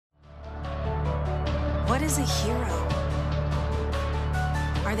What is a hero?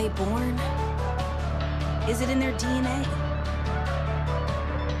 Are they born? Is it in their DNA?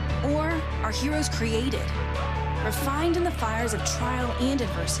 Or are heroes created, refined in the fires of trial and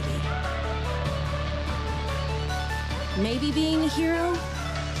adversity? Maybe being a hero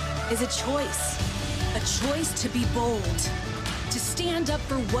is a choice to be bold, to stand up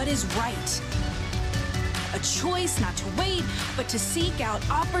for what is right. A choice not to wait, but to seek out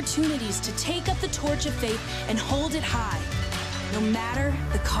opportunities to take up the torch of faith and hold it high, no matter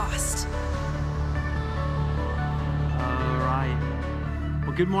the cost. All right.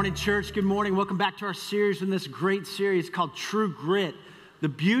 Well, good morning, church. Good morning. Welcome back to our series in this great series called True Grit, the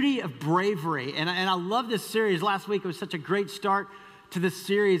beauty of bravery. And I love this series. Last week, it was such a great start to this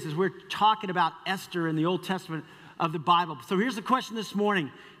series as we're talking about Esther in the Old Testament of the Bible. So here's the question this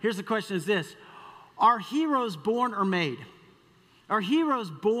morning. Here's the question is this. Are heroes born or made? Are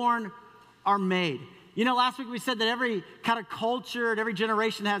heroes born or made? You know, last week we said that every kind of culture and every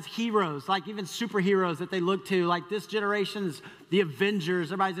generation has heroes, like even superheroes that they look to. Like this generation's the Avengers.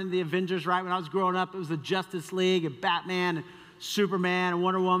 Everybody's into the Avengers, right? When I was growing up, it was the Justice League and Batman and Superman and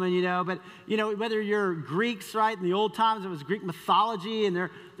Wonder Woman, you know. But, you know, whether you're Greeks, right, in the old times, it was Greek mythology and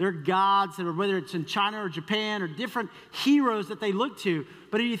their gods, or whether it's in China or Japan or different heroes that they look to.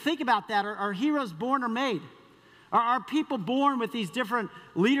 But if you think about that, are heroes born or made? Are people born with these different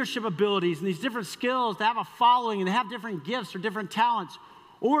leadership abilities and these different skills to have a following and to have different gifts or different talents?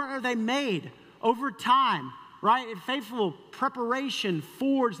 Or are they made over time, right? In faithful preparation,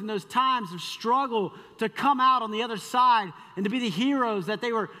 forged in those times of struggle to come out on the other side and to be the heroes that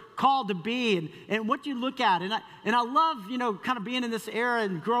they were called to be, and what you look at. And I love, you know, kind of being in this era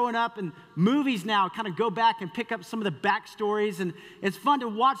and growing up, and movies now kind of go back and pick up some of the backstories, and it's fun to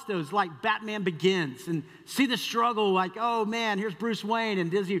watch those, like Batman Begins, and see the struggle, like, oh man, here's Bruce Wayne, and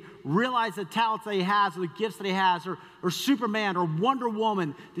does he realize the talents that he has, or the gifts that he has, or Superman, or Wonder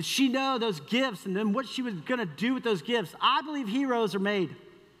Woman, did she know those gifts, and then what she was going to do with those gifts? I believe heroes are made.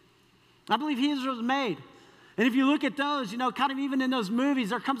 I believe heroes are made. And if you look at those, you know, kind of even in those movies,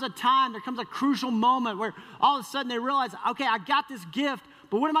 there comes a time, there comes a crucial moment where all of a sudden they realize, okay, I got this gift,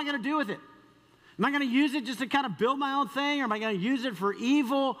 but what am I going to do with it? Am I going to use it just to kind of build my own thing? Or am I going to use it for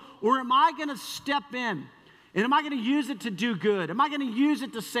evil? Or am I going to step in? And am I going to use it to do good? Am I going to use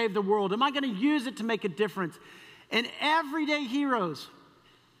it to save the world? Am I going to use it to make a difference? And everyday heroes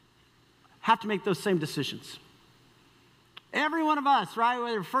have to make those same decisions. Every one of us, right,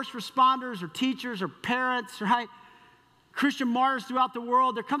 whether first responders or teachers or parents, right, Christian martyrs throughout the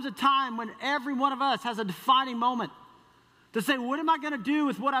world, there comes a time when every one of us has a defining moment to say, what am I going to do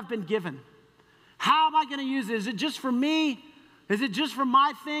with what I've been given? How am I going to use it? Is it just for me? Is it just for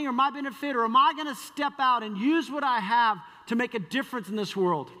my thing or my benefit? Or am I going to step out and use what I have to make a difference in this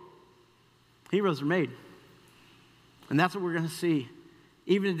world? Heroes are made. And that's what we're going to see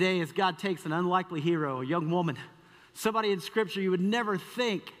even today as God takes an unlikely hero, a young woman, somebody in Scripture you would never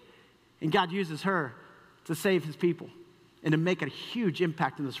think, and God uses her to save his people and to make a huge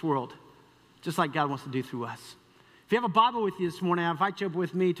impact in this world, just like God wants to do through us. If you have a Bible with you this morning, I invite you up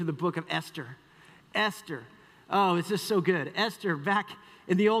with me to the book of Esther. Esther. Oh, it's just so good. Esther, back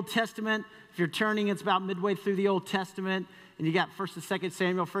in the Old Testament, if you're turning, it's about midway through the Old Testament, and you got 1st and 2nd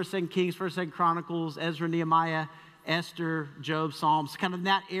Samuel, 1st and 2nd Kings, 1st and 2nd Chronicles, Ezra, Nehemiah, Esther, Job, Psalms, kind of in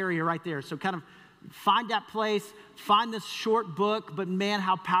that area right there. So kind of find that place, find this short book, but man,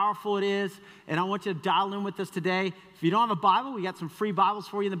 how powerful it is. And I want you to dial in with us today. If you don't have a Bible, we got some free Bibles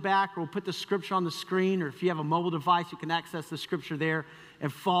for you in the back, or we'll put the scripture on the screen, or if you have a mobile device, you can access the scripture there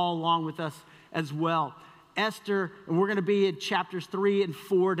and follow along with us as well. Esther, and we're going to be in chapters 3 and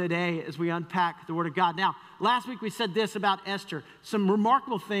 4 today as we unpack the Word of God. Now, last week we said this about Esther, some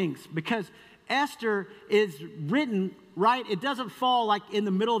remarkable things, because Esther is written, right? It doesn't fall like in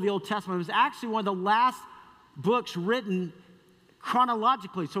the middle of the Old Testament. It was actually one of the last books written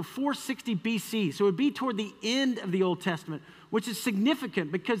chronologically, so 460 BC. So it would be toward the end of the Old Testament, which is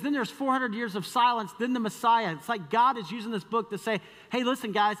significant because then there's 400 years of silence, then the Messiah. It's like God is using this book to say, hey,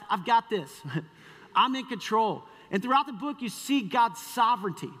 listen, guys, I've got this. I'm in control. And throughout the book, you see God's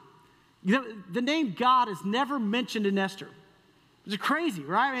sovereignty. You know, the name God is never mentioned in Esther. It's crazy,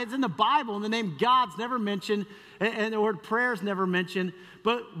 right? I mean, it's in the Bible, and the name God's never mentioned, and the word prayer is never mentioned.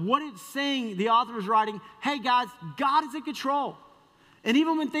 But what it's saying, the author was writing, hey, guys, God is in control. And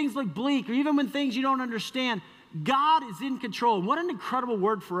even when things look bleak, or even when things you don't understand, God is in control. And what an incredible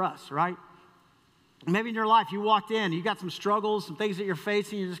word for us, right? Maybe in your life, you walked in, you got some struggles, some things that you're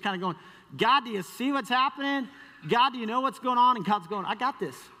facing, you're just kind of going, God, do you see what's happening? God, do you know what's going on? And God's going, I got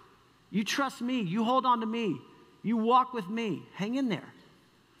this. You trust me. You hold on to me. You walk with me. Hang in there.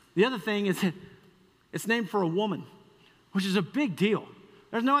 The other thing is that It's named for a woman, which is a big deal.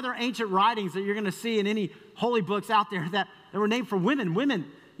 There's no other ancient writings that you're going to see in any holy books out there that were named for women. Women,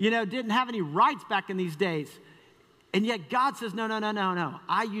 didn't have any rights back in these days. And yet God says, no.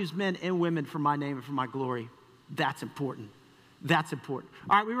 I use men and women for my name and for my glory. That's important. That's important.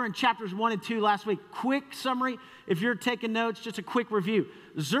 All right, we were in chapters 1 and 2 last week. Quick summary, if you're taking notes, just a quick review.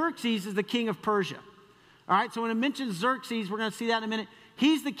 Xerxes is the king of Persia. All right, so when it mentions Xerxes, we're going to see that in a minute.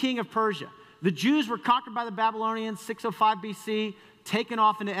 He's the king of Persia. The Jews were conquered by the Babylonians, 605 BC, taken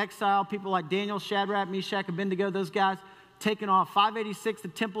off into exile. People like Daniel, Shadrach, Meshach, Abednego, those guys, taken off. 586, the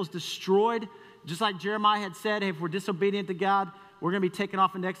temple is destroyed. Just like Jeremiah had said, hey, if we're disobedient to God, we're going to be taken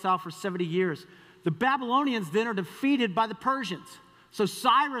off into exile for 70 years. The Babylonians then are defeated by the Persians. So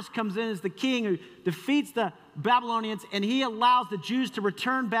Cyrus comes in as the king who defeats the Babylonians, and he allows the Jews to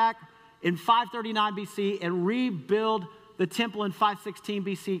return back in 539 BC and rebuild the temple in 516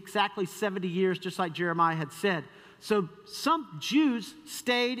 BC, exactly 70 years, just like Jeremiah had said. So some Jews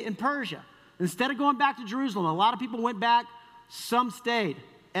stayed in Persia. Instead of going back to Jerusalem, a lot of people went back, some stayed.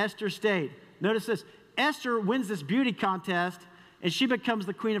 Esther stayed. Notice this, Esther wins this beauty contest, and she becomes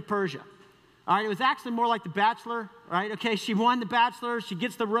the queen of Persia. All right, it was actually more like The Bachelor, right? Okay, she won The Bachelor. She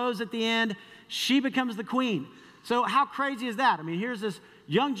gets the rose at the end. She becomes the queen. So how crazy is that? I mean, here's this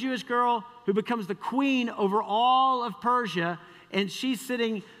young Jewish girl who becomes the queen over all of Persia, and she's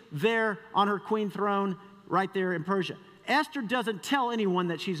sitting there on her queen throne right there in Persia. Esther doesn't tell anyone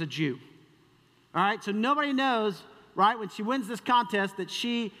that she's a Jew. All right, so nobody knows, right, when she wins this contest that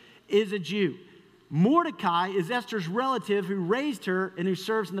she is a Jew. Mordecai is Esther's relative who raised her and who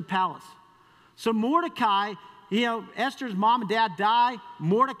serves in the palace. So Mordecai, Esther's mom and dad die.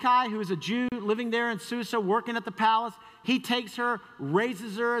 Mordecai, who is a Jew living there in Susa, working at the palace, he takes her,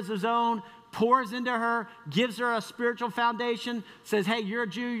 raises her as his own, pours into her, gives her a spiritual foundation, says, hey, you're a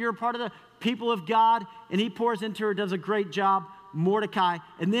Jew, you're a part of the people of God, and he pours into her, does a great job, Mordecai.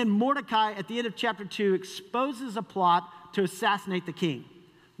 And then Mordecai, at the end of chapter 2, exposes a plot to assassinate the king.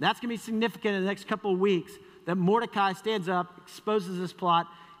 That's going to be significant in the next couple of weeks, that Mordecai stands up, exposes this plot,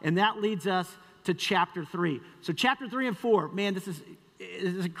 and that leads us to chapter 3. So chapter 3 and 4, man, this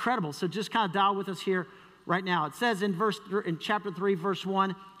is incredible. So just kind of dial with us here right now. It says in chapter 3, verse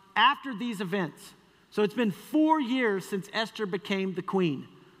 1, after these events, so it's been 4 years since Esther became the queen.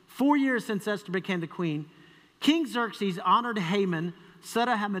 4 years since Esther became the queen. King Xerxes honored Haman, son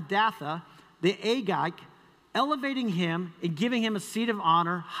of Hammedatha, the Agagite, elevating him and giving him a seat of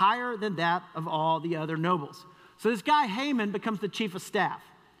honor higher than that of all the other nobles. So this guy Haman becomes the chief of staff,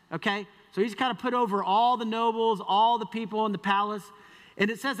 okay? So he's kind of put over all the nobles, all the people in the palace.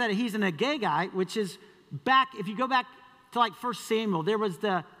 And it says that he's an Agagite, which is back, if you go back to like 1 Samuel, there was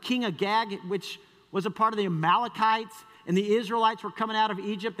the king Agag, which was a part of the Amalekites, and the Israelites were coming out of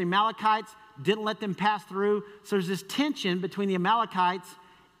Egypt. The Amalekites didn't let them pass through. So there's this tension between the Amalekites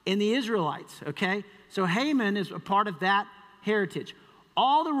and the Israelites, okay? So Haman is a part of that heritage.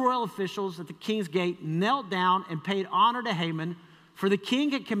 All the royal officials at the king's gate knelt down and paid honor to Haman, for the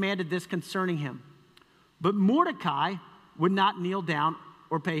king had commanded this concerning him. But Mordecai would not kneel down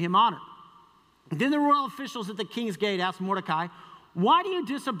or pay him honor. Then the royal officials at the king's gate asked Mordecai, why do you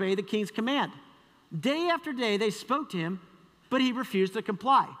disobey the king's command? Day after day they spoke to him, but he refused to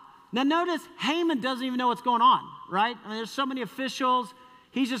comply. Now notice, Haman doesn't even know what's going on, right? I mean, there's so many officials.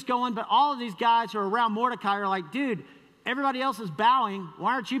 He's just going, but all of these guys who are around Mordecai are like, dude, everybody else is bowing.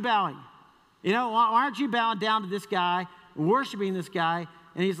 Why aren't you bowing? Why aren't you bowing down to this guy, worshiping this guy?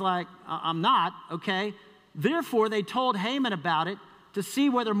 And he's like, I'm not, okay? Therefore, they told Haman about it to see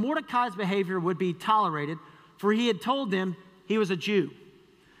whether Mordecai's behavior would be tolerated, for he had told them he was a Jew.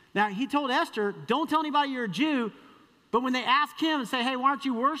 Now, he told Esther, don't tell anybody you're a Jew, but when they ask him and say, hey, why aren't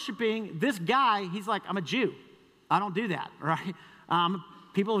you worshiping this guy? He's like, I'm a Jew. I don't do that, right?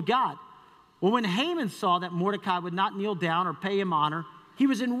 People of God. Well, when Haman saw that Mordecai would not kneel down or pay him honor, he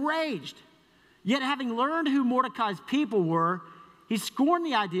was enraged. Yet having learned who Mordecai's people were, he scorned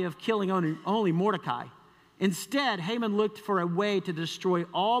the idea of killing only Mordecai. Instead, Haman looked for a way to destroy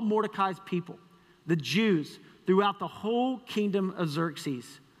all Mordecai's people, the Jews, throughout the whole kingdom of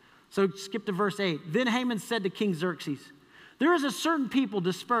Xerxes. So skip to verse 8. Then Haman said to King Xerxes, there is a certain people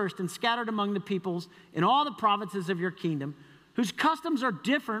dispersed and scattered among the peoples in all the provinces of your kingdom, whose customs are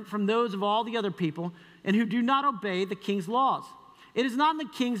different from those of all the other people, and who do not obey the king's laws. It is not in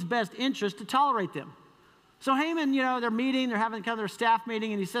the king's best interest to tolerate them. So Haman, they're meeting, they're having kind of their staff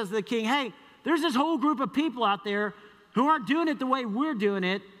meeting, and he says to the king, hey, there's this whole group of people out there who aren't doing it the way we're doing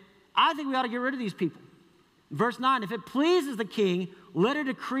it. I think we ought to get rid of these people. Verse 9, if it pleases the king, let a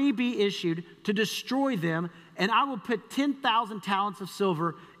decree be issued to destroy them, and I will put 10,000 talents of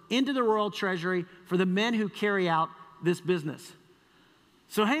silver into the royal treasury for the men who carry out this business.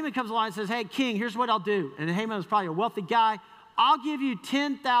 So Haman comes along and says, hey, king, here's what I'll do. And Haman was probably a wealthy guy. I'll give you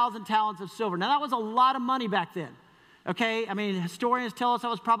 10,000 talents of silver. Now, that was a lot of money back then. Okay, I mean, historians tell us that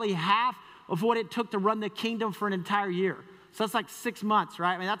was probably half of what it took to run the kingdom for an entire year. So that's like 6 months,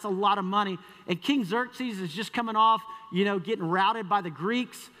 right? I mean, that's a lot of money. And King Xerxes is just coming off, getting routed by the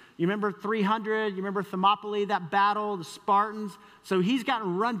Greeks. You remember 300, you remember Thermopylae, that battle, the Spartans. So he's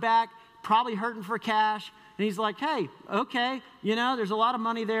gotten run back, probably hurting for cash. And he's like, hey, okay, there's a lot of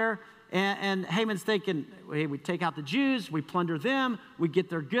money there. And Haman's thinking, hey, we take out the Jews, we plunder them, we get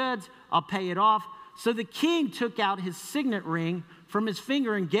their goods, I'll pay it off. So the king took out his signet ring from his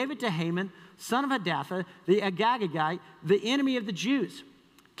finger and gave it to Haman, son of Hadassah, the Agagite, the enemy of the Jews.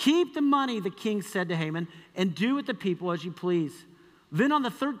 Keep the money, the king said to Haman, and do with the people as you please. Then on the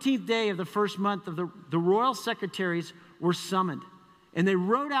 13th day of the first month, the royal secretaries were summoned, and they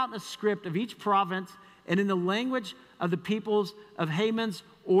wrote out in a script of each province and in the language of the peoples of Haman's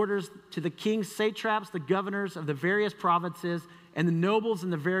orders to the king's satraps, the governors of the various provinces, and the nobles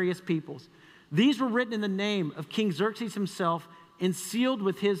and the various peoples. These were written in the name of King Xerxes himself and sealed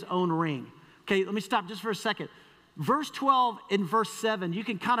with his own ring. Okay, let me stop just for a second. Verse 12 and verse 7, you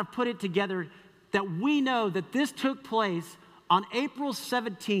can kind of put it together that we know that this took place on April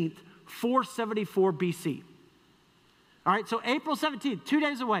 17th, 474 BC. All right, so April 17th, 2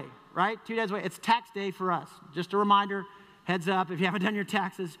 days away, right? 2 days away. It's tax day for us. Just a reminder, heads up, if you haven't done your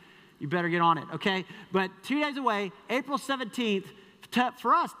taxes, you better get on it, okay? But 2 days away, April 17th,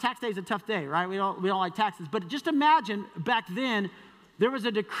 for us, tax day is a tough day, right? We don't like taxes. But just imagine back then, there was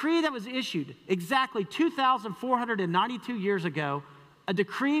a decree that was issued exactly 2,492 years ago. A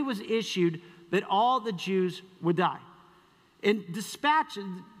decree was issued that all the Jews would die. In dispatches,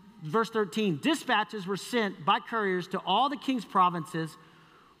 verse 13, dispatches were sent by couriers to all the king's provinces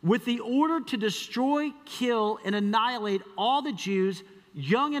with the order to destroy, kill, and annihilate all the Jews,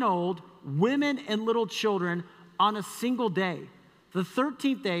 young and old, women and little children, on a single day, the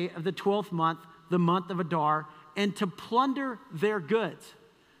 13th day of the 12th month, the month of Adar, and to plunder their goods.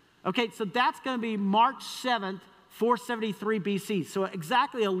 Okay, so that's going to be March 7th, 473 BC. So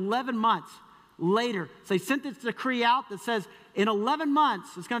exactly 11 months later. So they sent this decree out that says in 11 months,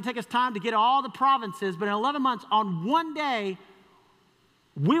 it's going to take us time to get all the provinces, but in 11 months, on one day,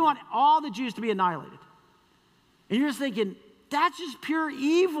 we want all the Jews to be annihilated. And you're just thinking, that's just pure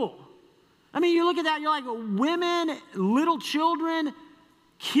evil. I mean, you look at that, you're like, women, little children,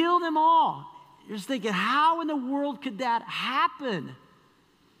 kill them all. You're just thinking, how in the world could that happen?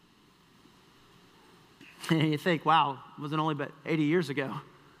 And you think, wow, it wasn't only but 80 years ago.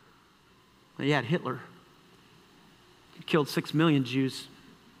 You had Hitler. He killed 6 million Jews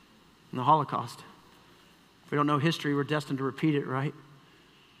in the Holocaust. If we don't know history, we're destined to repeat it, right?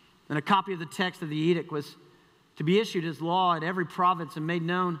 And a copy of the text of the edict was to be issued as law in every province and made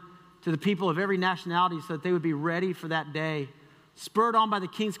known to the people of every nationality so that they would be ready for that day. Spurred on by the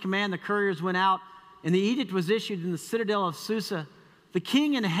king's command, the couriers went out, and the edict was issued in the citadel of Susa. The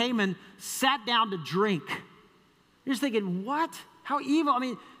king and Haman sat down to drink. You're just thinking, what? How evil? I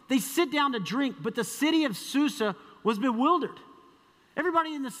mean, they sit down to drink, but the city of Susa was bewildered.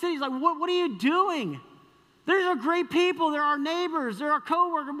 Everybody in the city is like, what are you doing? These are great people. They're our neighbors. They're our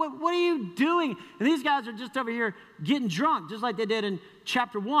co-workers. What are you doing? And these guys are just over here getting drunk, just like they did in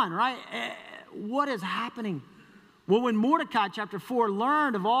chapter 1, right? What is happening? Well, when Mordecai, chapter 4,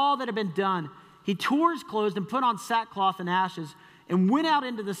 learned of all that had been done, he tore his clothes and put on sackcloth and ashes and went out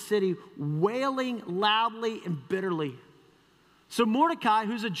into the city wailing loudly and bitterly. So Mordecai,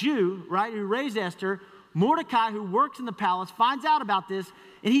 who's a Jew, right, who raised Esther, Mordecai, who works in the palace, finds out about this,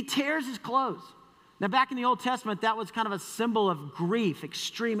 and he tears his clothes. Now, back in the Old Testament, that was kind of a symbol of grief,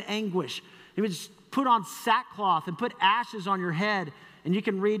 extreme anguish. He would just put on sackcloth and put ashes on your head. And you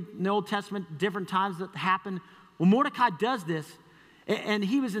can read in the Old Testament different times that happened. Well, Mordecai does this, and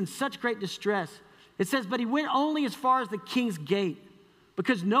he was in such great distress. It says, but he went only as far as the king's gate,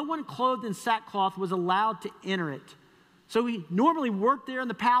 because no one clothed in sackcloth was allowed to enter it. So he normally worked there in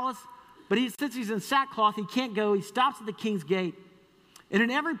the palace, but since he's in sackcloth, he can't go. He stops at the king's gate. And in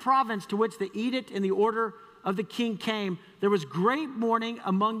every province to which the edict and the order of the king came, there was great mourning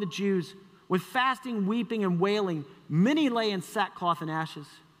among the Jews, with fasting, weeping, and wailing. Many lay in sackcloth and ashes.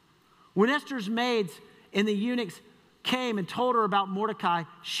 When Esther's maids and the eunuchs came and told her about Mordecai,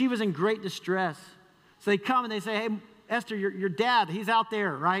 she was in great distress. So they come and they say, hey, Esther, your dad, he's out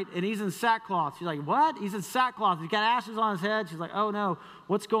there, right? And he's in sackcloth. She's like, what? He's in sackcloth. He's got ashes on his head. She's like, oh no,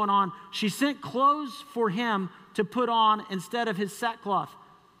 what's going on? She sent clothes for him to put on instead of his sackcloth,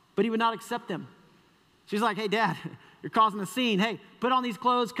 but he would not accept them. She's like, hey, Dad, You're causing a scene. Hey, put on these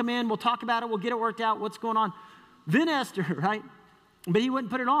clothes, come in, we'll talk about it, we'll get it worked out, what's going on? Then Esther, right? But he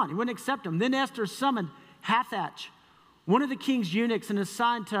wouldn't put it on. He wouldn't accept him. Then Esther summoned Hathach, one of the king's eunuchs, and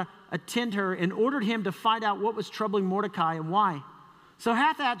assigned to attend her, and ordered him to find out what was troubling Mordecai and why. So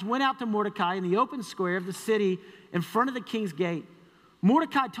Hathach went out to Mordecai in the open square of the city in front of the king's gate.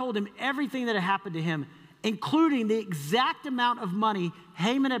 Mordecai told him everything that had happened to him, including the exact amount of money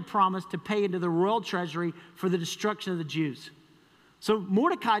Haman had promised to pay into the royal treasury for the destruction of the Jews. So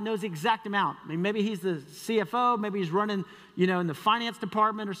Mordecai knows the exact amount. I mean, maybe he's the CFO, maybe he's running, in the finance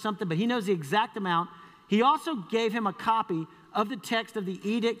department or something, but he knows the exact amount. He also gave him a copy of the text of the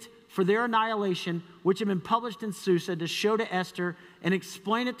edict for their annihilation, which had been published in Susa, to show to Esther and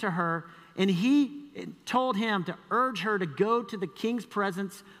explain it to her. And he told him to urge her to go to the king's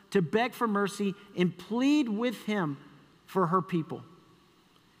presence to beg for mercy and plead with him for her people.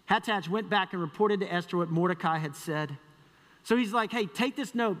 Hathach went back and reported to Esther what Mordecai had said. So he's like, hey, take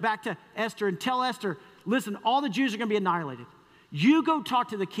this note back to Esther and tell Esther, listen, all the Jews are going to be annihilated. You go talk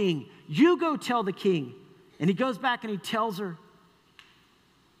to the king. You go tell the king. And he goes back and he tells her.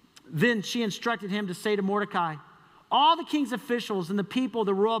 Then she instructed him to say to Mordecai, all the king's officials and the people of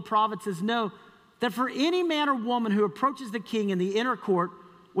the royal provinces know that for any man or woman who approaches the king in the inner court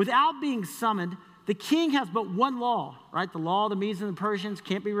without being summoned, the king has but one law, right? The law of the Medes and the Persians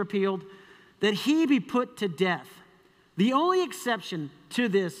can't be repealed, that he be put to death. The only exception to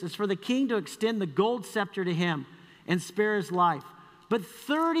this is for the king to extend the gold scepter to him and spare his life. But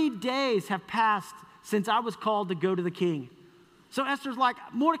 30 days have passed since I was called to go to the king. So Esther's like,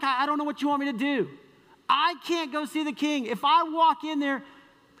 Mordecai, I don't know what you want me to do. I can't go see the king. If I walk in there,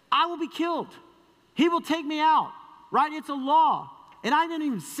 I will be killed. He will take me out, right? It's a law. And I hadn't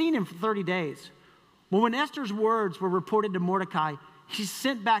even seen him for 30 days. Well, when Esther's words were reported to Mordecai, he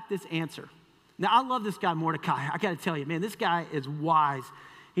sent back this answer. Now, I love this guy, Mordecai. I got to tell you, man, this guy is wise.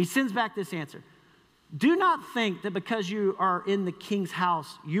 He sends back this answer. Do not think that because you are in the king's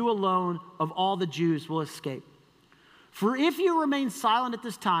house, you alone of all the Jews will escape. For if you remain silent at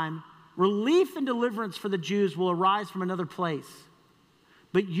this time, relief and deliverance for the Jews will arise from another place.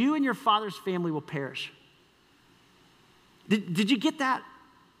 But you and your father's family will perish. Did you get that?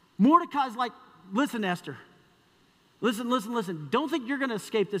 Mordecai's like, listen, Esther. Listen. Don't think you're going to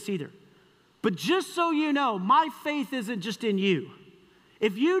escape this either. But just so you know, my faith isn't just in you.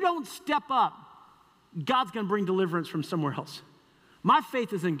 If you don't step up, God's going to bring deliverance from somewhere else. My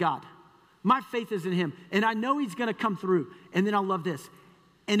faith is in God. My faith is in him. And I know he's going to come through. And then I love this.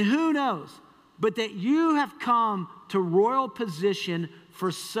 And who knows, but that you have come to royal position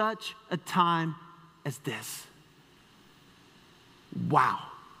for such a time as this. Wow.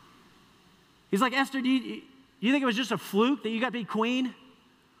 He's like, Esther, do you think it was just a fluke that you got to be queen?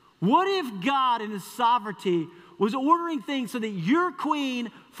 What if God in his sovereignty was ordering things so that you're queen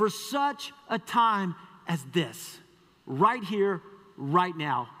for such a time as this? Right here, right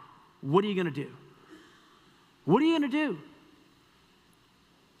now. What are you going to do? What are you going to do?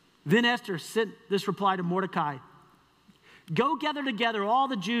 Then Esther sent this reply to Mordecai. Go gather together all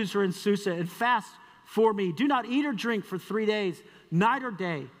the Jews who are in Susa and fast for me. Do not eat or drink for 3 days, night or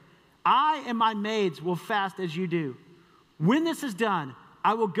day. I and my maids will fast as you do. When this is done,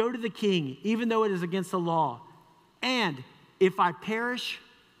 I will go to the king, even though it is against the law. And if I perish,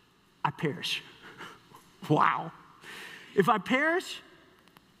 I perish. Wow. If I perish,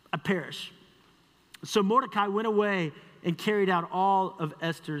 I perish. So Mordecai went away and carried out all of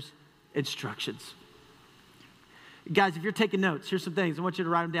Esther's instructions. Guys, if you're taking notes, here's some things. I want you to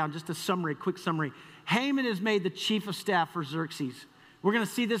write them down. Just a summary, quick summary. Haman is made the chief of staff for Xerxes. We're going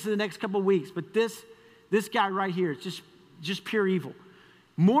to see this in the next couple of weeks, but this guy right here is just pure evil.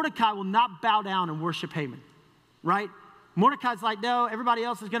 Mordecai will not bow down and worship Haman, right? Mordecai's like, no, everybody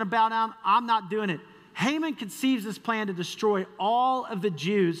else is going to bow down. I'm not doing it. Haman conceives this plan to destroy all of the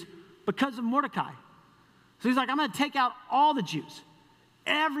Jews because of Mordecai. So he's like, I'm going to take out all the Jews,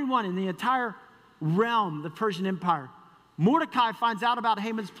 everyone in the entire realm, the Persian Empire. Mordecai finds out about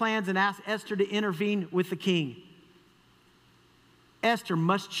Haman's plans and asks Esther to intervene with the king. Esther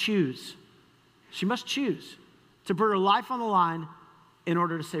must choose. She must choose to put her life on the line in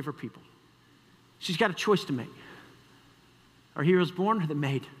order to save her people. She's got a choice to make. Are heroes born or they're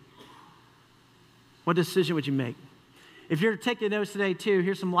made? What decision would you make? If you're taking notes today too,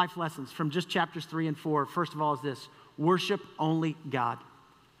 here's some life lessons from just chapters 3 and 4. First of all is this: worship only God.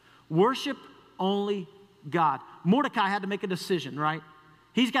 Worship only God. Mordecai had to make a decision, right?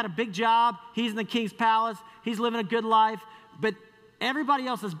 He's got a big job. He's in the king's palace. He's living a good life. But everybody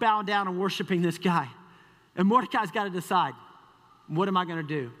else is bowing down and worshiping this guy. And Mordecai's got to decide, what am I going to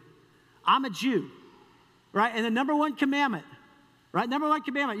do? I'm a Jew. right? And the number one commandment, right? Number one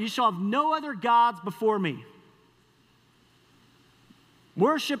commandment, you shall have no other gods before me.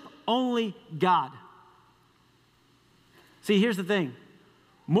 Worship only God. See, here's the thing.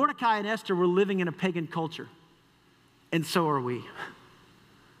 Mordecai and Esther were living in a pagan culture, and so are we.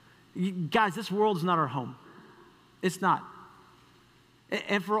 Guys, this world is not our home. It's not.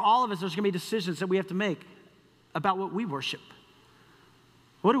 And for all of us, there's going to be decisions that we have to make about what we worship.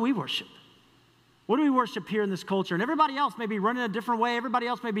 What do we worship? What do we worship here in this culture? And everybody else may be running a different way. Everybody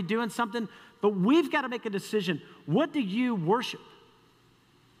else may be doing something. But we've got to make a decision. What do you worship?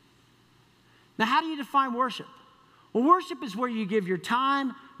 Now, how do you define worship? Well, worship is where you give your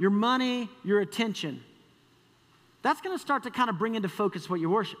time, your money, your attention. That's going to start to kind of bring into focus what you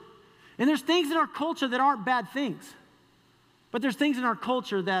worship. And there's things in our culture that aren't bad things. But there's things in our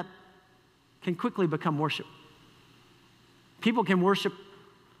culture that can quickly become worship. People can worship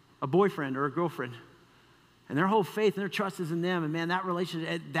a boyfriend or a girlfriend, and their whole faith and their trust is in them. And man, that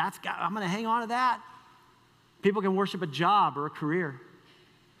relationship, I'm going to hang on to that. People can worship a job or a career.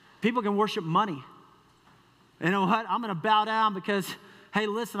 People can worship money. You know what? I'm going to bow down because, hey,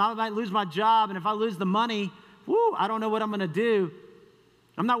 listen, I might lose my job, and if I lose the money, I don't know what I'm going to do.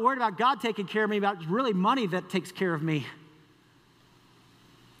 I'm not worried about God taking care of me, but it's really money that takes care of me.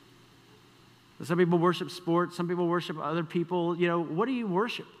 Some people worship sports. Some people worship other people. You know, what do you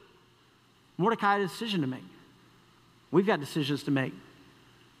worship? Mordecai had a decision to make. We've got decisions to make.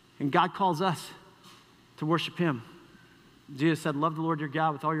 And God calls us to worship him. Jesus said, love the Lord your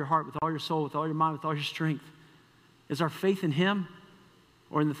God with all your heart, with all your soul, with all your mind, with all your strength. Is our faith in him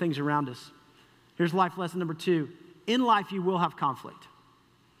or in the things around us? Here's life lesson number 2. In life, you will have conflict.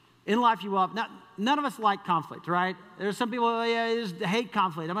 In life, you will have, none of us like conflict, right? There's some people, just hate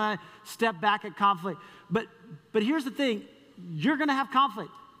conflict. I'm going to step back at conflict. But here's the thing. You're going to have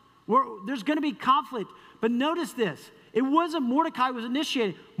conflict. There's going to be conflict. But notice this. It wasn't Mordecai who was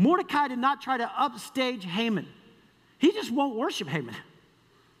initiating. Mordecai did not try to upstage Haman. He just won't worship Haman.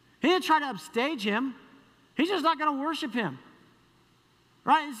 He didn't try to upstage him. He's just not going to worship him.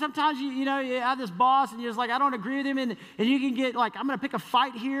 Right? And sometimes, you have this boss and you're just like, I don't agree with him. And you can get like, I'm going to pick a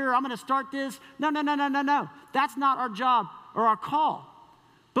fight here. I'm going to start this. No. That's not our job or our call.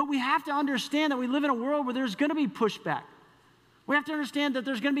 But we have to understand that we live in a world where there's going to be pushback. We have to understand that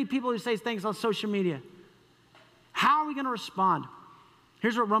there's going to be people who say things on social media. How are we going to respond?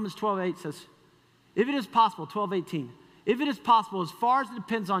 Here's what Romans 12:8 says. If it is possible, 12:18. If it is possible, as far as it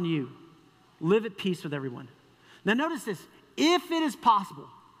depends on you, live at peace with everyone. Now notice this. If it is possible,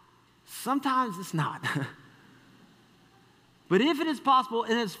 sometimes it's not. But if it is possible,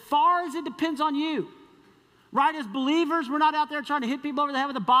 and as far as it depends on you, right? As believers, we're not out there trying to hit people over the head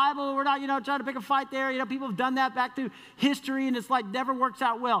with the Bible. We're not, trying to pick a fight there. People have done that back through history, and it's like never works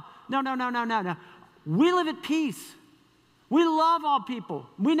out well. No. We live at peace. We love all people.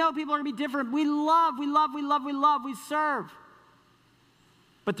 We know people are going to be different. We love, we serve.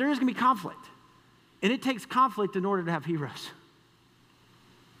 But there is going to be conflict. And it takes conflict in order to have heroes.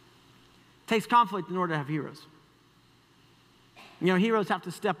 It takes conflict in order to have heroes. Heroes have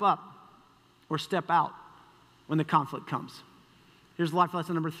to step up or step out when the conflict comes. Here's life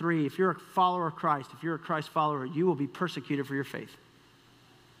lesson number 3. If you're a follower of Christ, if you're a Christ follower, you will be persecuted for your faith.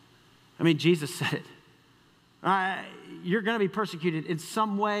 Jesus said it. You're going to be persecuted in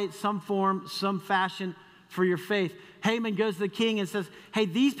some way, some form, some fashion for your faith. Haman goes to the king and says, hey,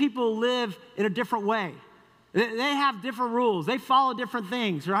 these people live in a different way. They have different rules. They follow different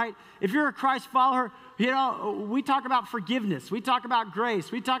things, right? If you're a Christ follower, we talk about forgiveness. We talk about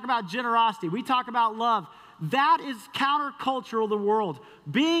grace. We talk about generosity. We talk about love. That is countercultural to the world.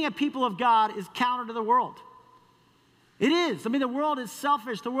 Being a people of God is counter to the world. It is. The world is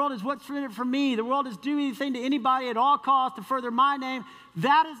selfish. The world is what's in it for me. The world is doing anything to anybody at all costs to further my name.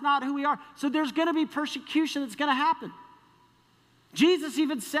 That is not who we are. So there's going to be persecution that's going to happen. Jesus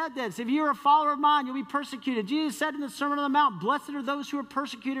even said this. If you're a follower of mine, you'll be persecuted. Jesus said in the Sermon on the Mount, blessed are those who are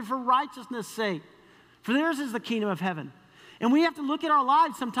persecuted for righteousness' sake, for theirs is the kingdom of heaven. And we have to look at our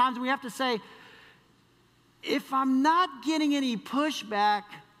lives sometimes and we have to say, if I'm not getting any pushback,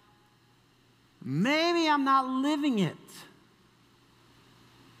 maybe I'm not living it.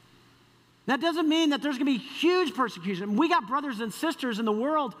 That doesn't mean that there's going to be huge persecution. We got brothers and sisters in the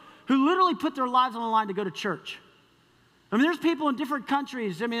world who literally put their lives on the line to go to church. There's people in different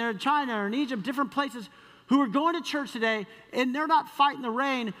countries, in China or in Egypt, different places, who are going to church today, and they're not fighting the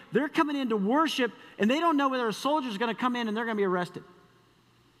rain. They're coming in to worship, and they don't know whether a soldier is going to come in and they're going to be arrested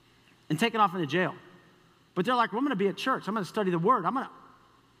and taken off into jail. But they're like, well, I'm going to be at church. I'm going to study the Word. I'm going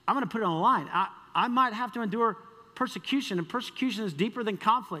to put it on the line. I might have to endure persecution, and persecution is deeper than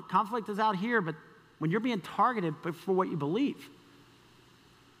conflict. Conflict is out here, but when you're being targeted for what you believe.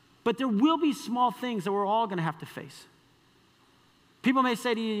 But there will be small things that we're all going to have to face. People may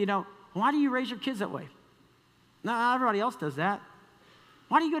say to you, why do you raise your kids that way? No, everybody else does that.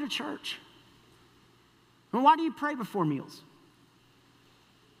 Why do you go to church? And why do you pray before meals?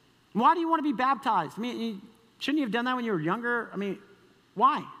 Why do you want to be baptized? I mean, shouldn't you have done that when you were younger? I mean,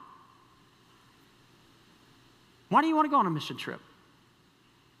 why? Why do you want to go on a mission trip?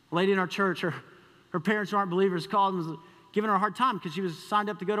 A lady in our church, her parents who aren't believers called and was giving her a hard time because she was signed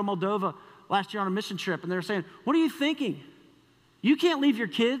up to go to Moldova last year on a mission trip. And they were saying, what are you thinking? You can't leave your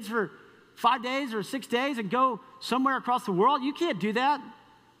kids for 5 days or 6 days and go somewhere across the world. You can't do that.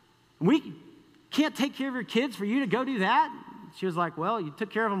 We can't take care of your kids for you to go do that. She was like, well, you took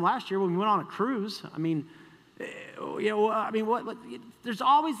care of them last year when we went on a cruise. I mean, what? There's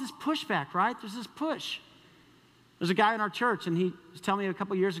always this pushback, right? There's this push. There's a guy in our church, and he was telling me a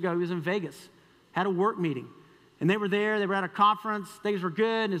couple years ago, he was in Vegas, had a work meeting. And they were there, they were at a conference, things were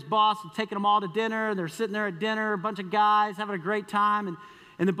good, and his boss had taken them all to dinner. They're sitting there at dinner, a bunch of guys having a great time.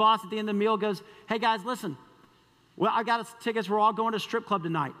 And the boss at the end of the meal goes, hey guys, listen, well, I got us tickets, we're all going to a strip club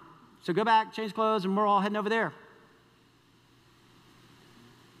tonight. So go back, change clothes, and we're all heading over there.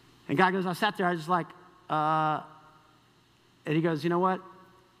 And guy goes, I sat there, I was just like, and he goes, you know what?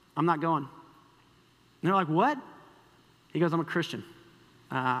 I'm not going. And they're like, what? He goes, I'm a Christian.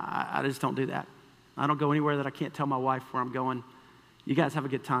 I just don't do that. I don't go anywhere that I can't tell my wife where I'm going. You guys have a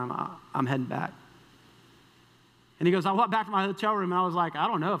good time. I'm heading back. And he goes, I went back to my hotel room, and I was like, I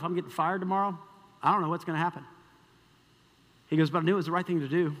don't know if I'm getting fired tomorrow. I don't know what's going to happen. He goes, but I knew it was the right thing to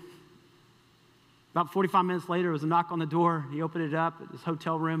do. About 45 minutes later, there was a knock on the door. He opened it up at his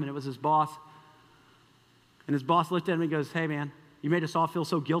hotel room, and it was his boss. And his boss looked at him and goes, hey, man, you made us all feel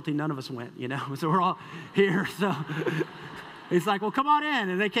so guilty, none of us went, So we're all here. So he's like, well, come on in.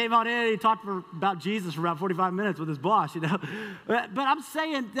 And they came on in, and he talked about Jesus for about 45 minutes with his boss, But I'm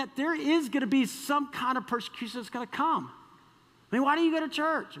saying that there is going to be some kind of persecution that's going to come. I mean, why do you go to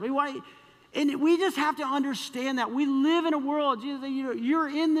church? I mean, and we just have to understand that we live in a world, you're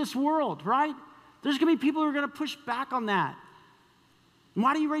in this world, right? There's going to be people who are going to push back on that.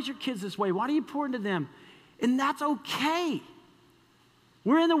 Why do you raise your kids this way? Why do you pour into them? And that's okay.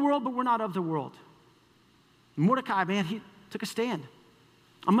 We're in the world, but we're not of the world. Mordecai, man, he took a stand.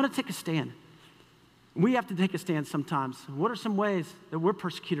 I'm going to take a stand. We have to take a stand sometimes. What are some ways that we're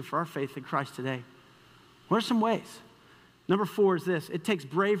persecuted for our faith in Christ today? What are some ways? Number 4 is this. It takes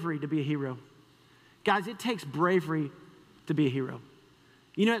bravery to be a hero. Guys, it takes bravery to be a hero.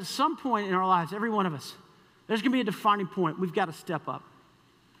 At some point in our lives, every one of us, there's going to be a defining point. We've got to step up.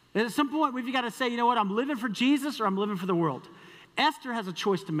 And at some point, we've got to say, you know what, I'm living for Jesus or I'm living for the world. Esther has a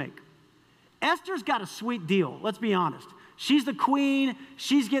choice to make. Esther's got a sweet deal, let's be honest. She's the queen.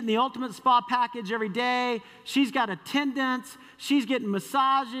 She's getting the ultimate spa package every day. She's got attendants. She's getting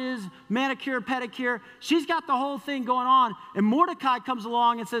massages, manicure, pedicure. She's got the whole thing going on. And Mordecai comes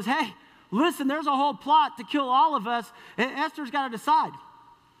along and says, hey, listen, there's a whole plot to kill all of us. And Esther's got to decide.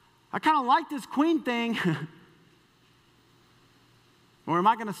 I kind of like this queen thing. Or am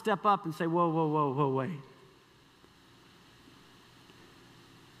I going to step up and say, whoa, wait.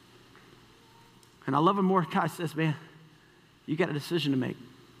 And I love when Mordecai says, man, you got a decision to make.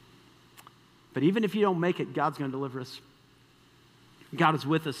 But even if you don't make it, God's going to deliver us. God is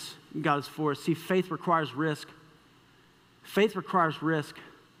with us. God is for us. See, faith requires risk. Faith requires risk.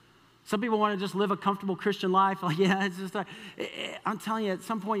 Some people want to just live a comfortable Christian life. Like, yeah, it's just, I'm telling you, at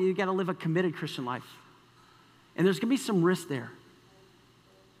some point, you got to live a committed Christian life. And there's going to be some risk there.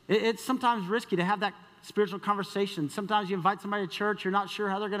 It's sometimes risky to have that spiritual conversation. Sometimes you invite somebody to church, you're not sure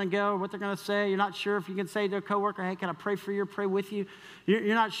how they're going to go or what they're going to say. You're not sure if you can say to a coworker, hey, can I pray for you or pray with you?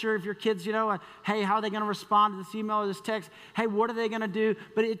 You're not sure if your kids, hey, how are they going to respond to this email or this text? Hey, what are they going to do?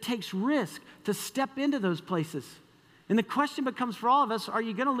 But it takes risk to step into those places. And the question becomes for all of us, are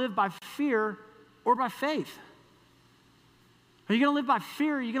you going to live by fear or by faith? Are you going to live by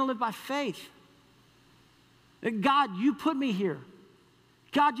fear or are you going to live by faith? God, you put me here.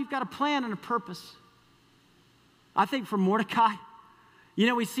 God, you've got a plan and a purpose. I think for Mordecai,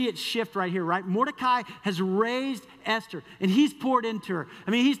 we see it shift right here, right? Mordecai has raised Esther, and he's poured into her.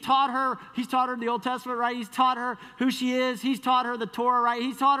 I mean, he's taught her the Old Testament, right? He's taught her who she is. He's taught her the Torah, right?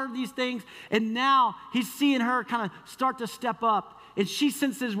 He's taught her these things, and now he's seeing her kind of start to step up, and she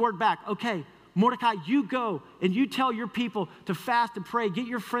sends his word back. Okay, Mordecai, you go, and you tell your people to fast and pray. Get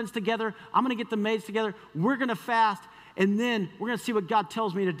your friends together. I'm going to get the maids together. We're going to fast, and then we're going to see what God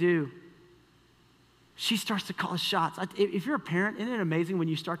tells me to do. She starts to call the shots. If you're a parent, isn't it amazing when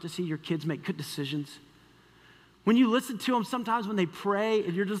you start to see your kids make good decisions? When you listen to them sometimes when they pray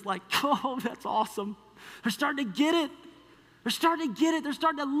and you're just like, oh, that's awesome. They're starting to get it. They're starting to get it. They're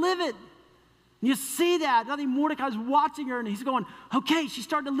starting to live it. And you see that. I think Mordecai's watching her and he's going, okay, she's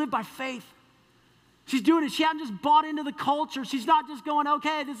starting to live by faith. She's doing it. She hasn't just bought into the culture. She's not just going,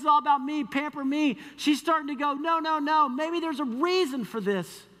 okay, this is all about me, pamper me. She's starting to go, no. Maybe there's a reason for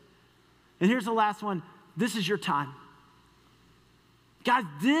this. And here's the last one. This is your time. Guys,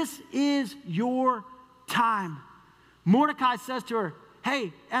 this is your time. Mordecai says to her,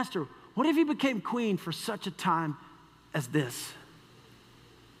 hey, Esther, what if you became queen for such a time as this?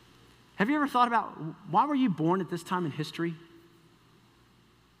 Have you ever thought about why were you born at this time in history?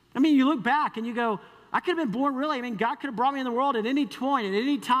 I mean, you look back and you go, I could have been born really. I mean, God could have brought me in the world at any point, at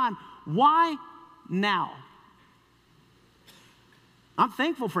any time. Why now? I'm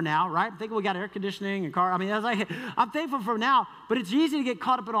thankful for now, right? I'm thankful we got air conditioning and car. I mean, I'm thankful for now, but it's easy to get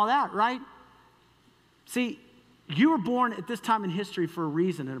caught up in all that, right? See, you were born at this time in history for a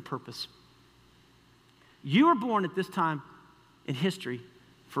reason and a purpose. You were born at this time in history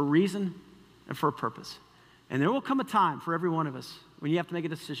for a reason and for a purpose. And there will come a time for every one of us when you have to make a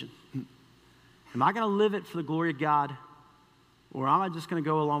decision. Am I going to live it for the glory of God, or am I just going to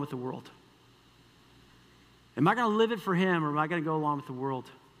go along with the world? Am I going to live it for him, or am I going to go along with the world?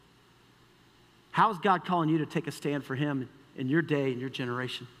 How is God calling you to take a stand for him in your day, in your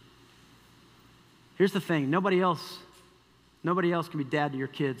generation? Here's the thing. Nobody else can be dad to your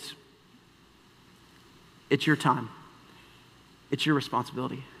kids. It's your time. It's your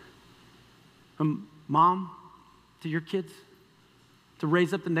responsibility. From mom to your kids, to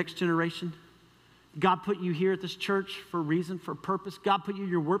raise up the next generation. God put you here at this church for a reason, for a purpose. God put you in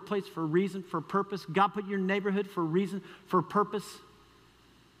your workplace for a reason, for a purpose. God put you in your neighborhood for a reason, for a purpose.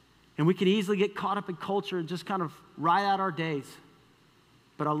 And we can easily get caught up in culture and just kind of ride out our days.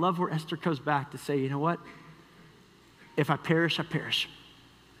 But I love where Esther goes back to say, you know what? If I perish, I perish.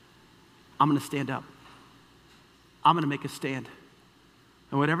 I'm going to stand up. I'm going to make a stand.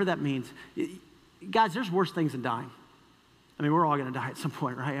 And whatever that means. Guys, there's worse things than dying. I mean, we're all going to die at some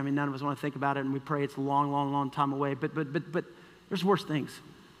point, right? I mean, none of us want to think about it, and we pray it's a long, long, long time away. But there's worse things,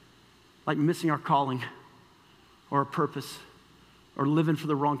 like missing our calling or our purpose or living for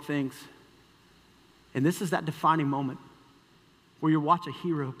the wrong things. And this is that defining moment where you watch a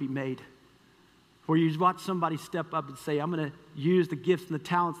hero be made, where you watch somebody step up and say, I'm going to use the gifts and the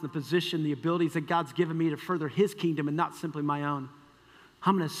talents and the position, the abilities that God's given me to further his kingdom and not simply my own.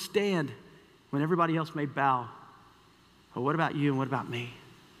 I'm going to stand when everybody else may bow. But what about you and what about me?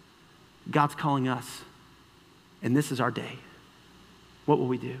 God's calling us, and this is our day. What will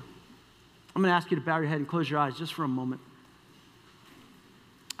we do? I'm going to ask you to bow your head and close your eyes just for a moment.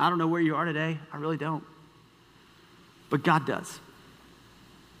 I don't know where you are today. I really don't. But God does.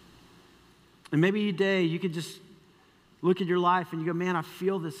 And maybe today you could just look at your life and you go, man, I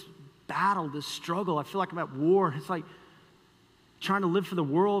feel this battle, this struggle. I feel like I'm at war. It's like trying to live for the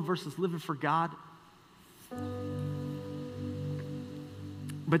world versus living for God.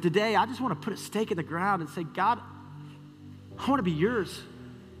 But today, I just want to put a stake in the ground and say, God, I want to be yours.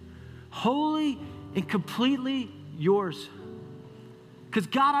 Wholly and completely yours. Because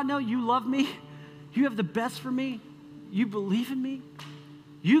God, I know you love me. You have the best for me. You believe in me.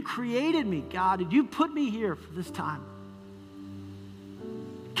 You created me, God, and you put me here for this time.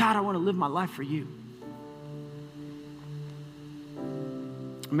 God, I want to live my life for you.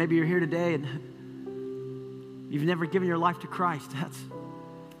 Maybe you're here today and you've never given your life to Christ. That's the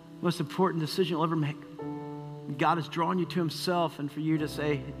most important decision you'll ever make. God has drawn you to himself, and for you to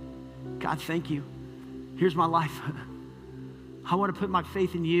say, God, thank you. Here's my life. I want to put my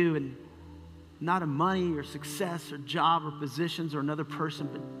faith in you and not in money or success or job or positions or another person,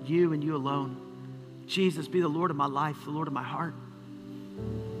 but you and you alone. Jesus, be the Lord of my life, the Lord of my heart.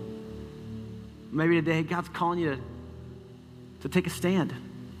 Maybe today God's calling you to take a stand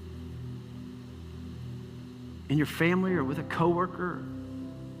in your family or with a coworker,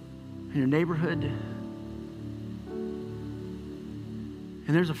 in your neighborhood.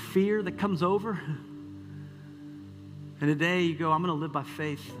 And there's a fear that comes over. And today you go, I'm going to live by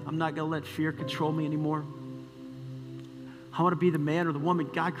faith. I'm not going to let fear control me anymore. I want to be the man or the woman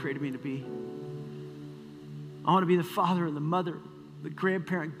God created me to be. I want to be the father and the mother, the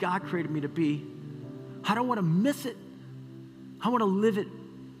grandparent God created me to be. I don't want to miss it. I want to live it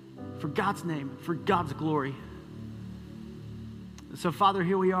for God's name, for God's glory. And so, Father,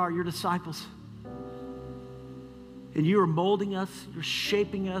 here we are, your disciples. And you are molding us, you're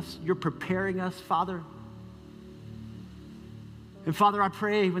shaping us, you're preparing us, Father. And Father, I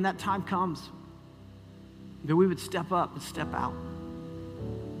pray when that time comes that we would step up and step out.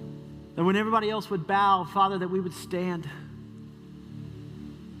 That when everybody else would bow, Father, that we would stand.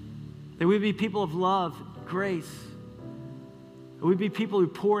 That we'd be people of love, grace. That we'd be people who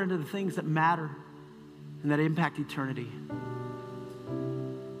pour into the things that matter and that impact eternity.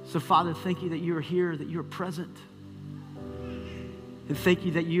 So, Father, thank you that you are here, that you are present. And thank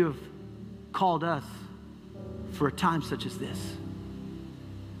you that you have called us for a time such as this.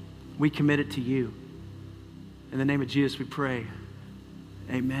 We commit it to you. In the name of Jesus, we pray.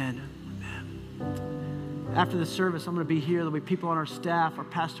 Amen. Amen. After the service, I'm going to be here. There'll be people on our staff, our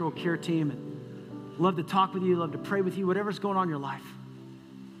pastoral care team. And love to talk with you, love to pray with you, whatever's going on in your life.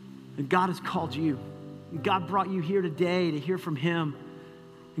 And God has called you. And God brought you here today to hear from him.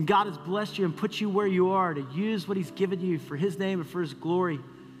 And God has blessed you and put you where you are to use what he's given you for his name and for his glory.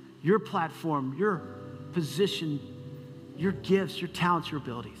 Your platform, your position, your gifts, your talents, your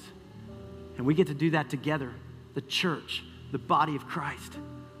abilities. And we get to do that together, the church, the body of Christ,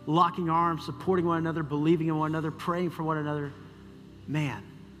 locking arms, supporting one another, believing in one another, praying for one another. Man,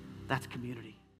 that's community.